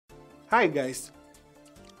Hi guys,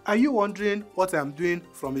 are you wondering what I'm doing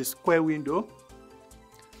from a square window?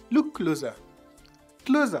 Look closer.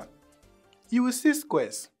 Closer. You will see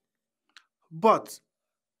squares. But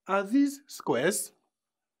are these squares?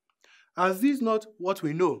 Are these not what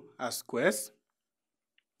we know as squares?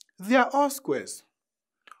 They are all squares.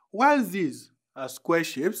 While these are square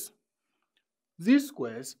shapes, these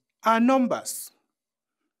squares are numbers.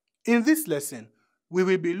 In this lesson, we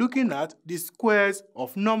will be looking at the squares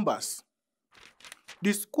of numbers.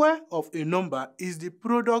 The square of a number is the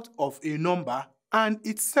product of a number and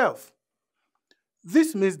itself.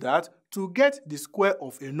 This means that to get the square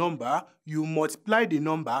of a number, you multiply the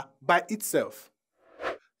number by itself.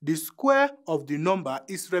 The square of the number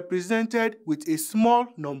is represented with a small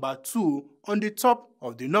number 2 on the top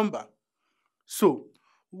of the number. So,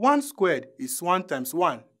 1 squared is 1 times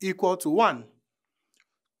 1 equal to 1.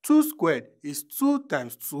 2 squared is 2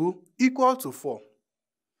 times 2 equal to 4.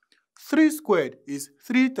 3 squared is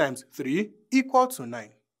 3 times 3 equal to 9.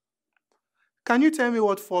 Can you tell me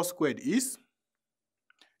what 4 squared is?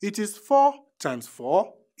 It is 4 times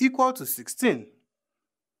 4 equal to 16.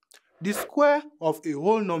 The square of a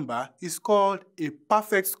whole number is called a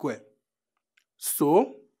perfect square.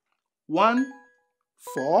 So, 1,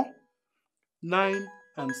 4, 9,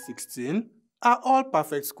 and 16 are all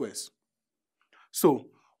perfect squares. So,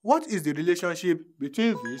 what is the relationship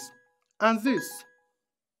between this and this?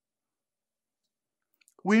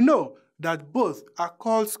 We know that both are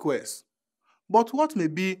called squares, but what may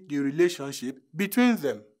be the relationship between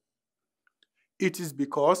them? It is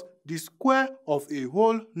because the square of a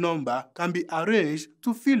whole number can be arranged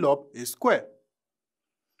to fill up a square.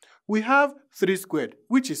 We have 3 squared,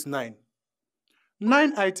 which is 9.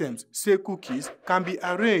 9 items, say cookies, can be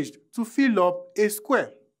arranged to fill up a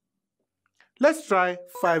square. Let's try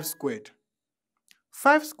 5 squared.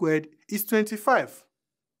 5 squared is 25.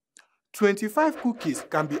 25 cookies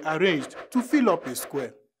can be arranged to fill up a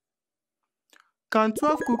square. Can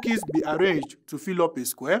 12 cookies be arranged to fill up a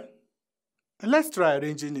square? Let's try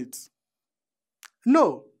arranging it.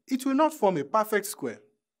 No, it will not form a perfect square.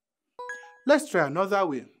 Let's try another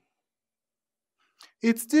way.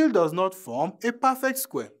 It still does not form a perfect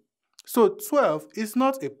square. So 12 is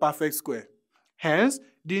not a perfect square. Hence,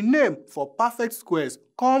 the name for perfect squares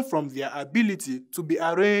comes from their ability to be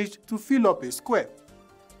arranged to fill up a square.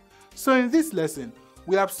 So in this lesson,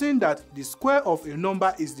 we have seen that the square of a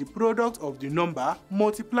number is the product of the number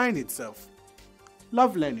multiplying itself.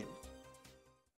 Love learning.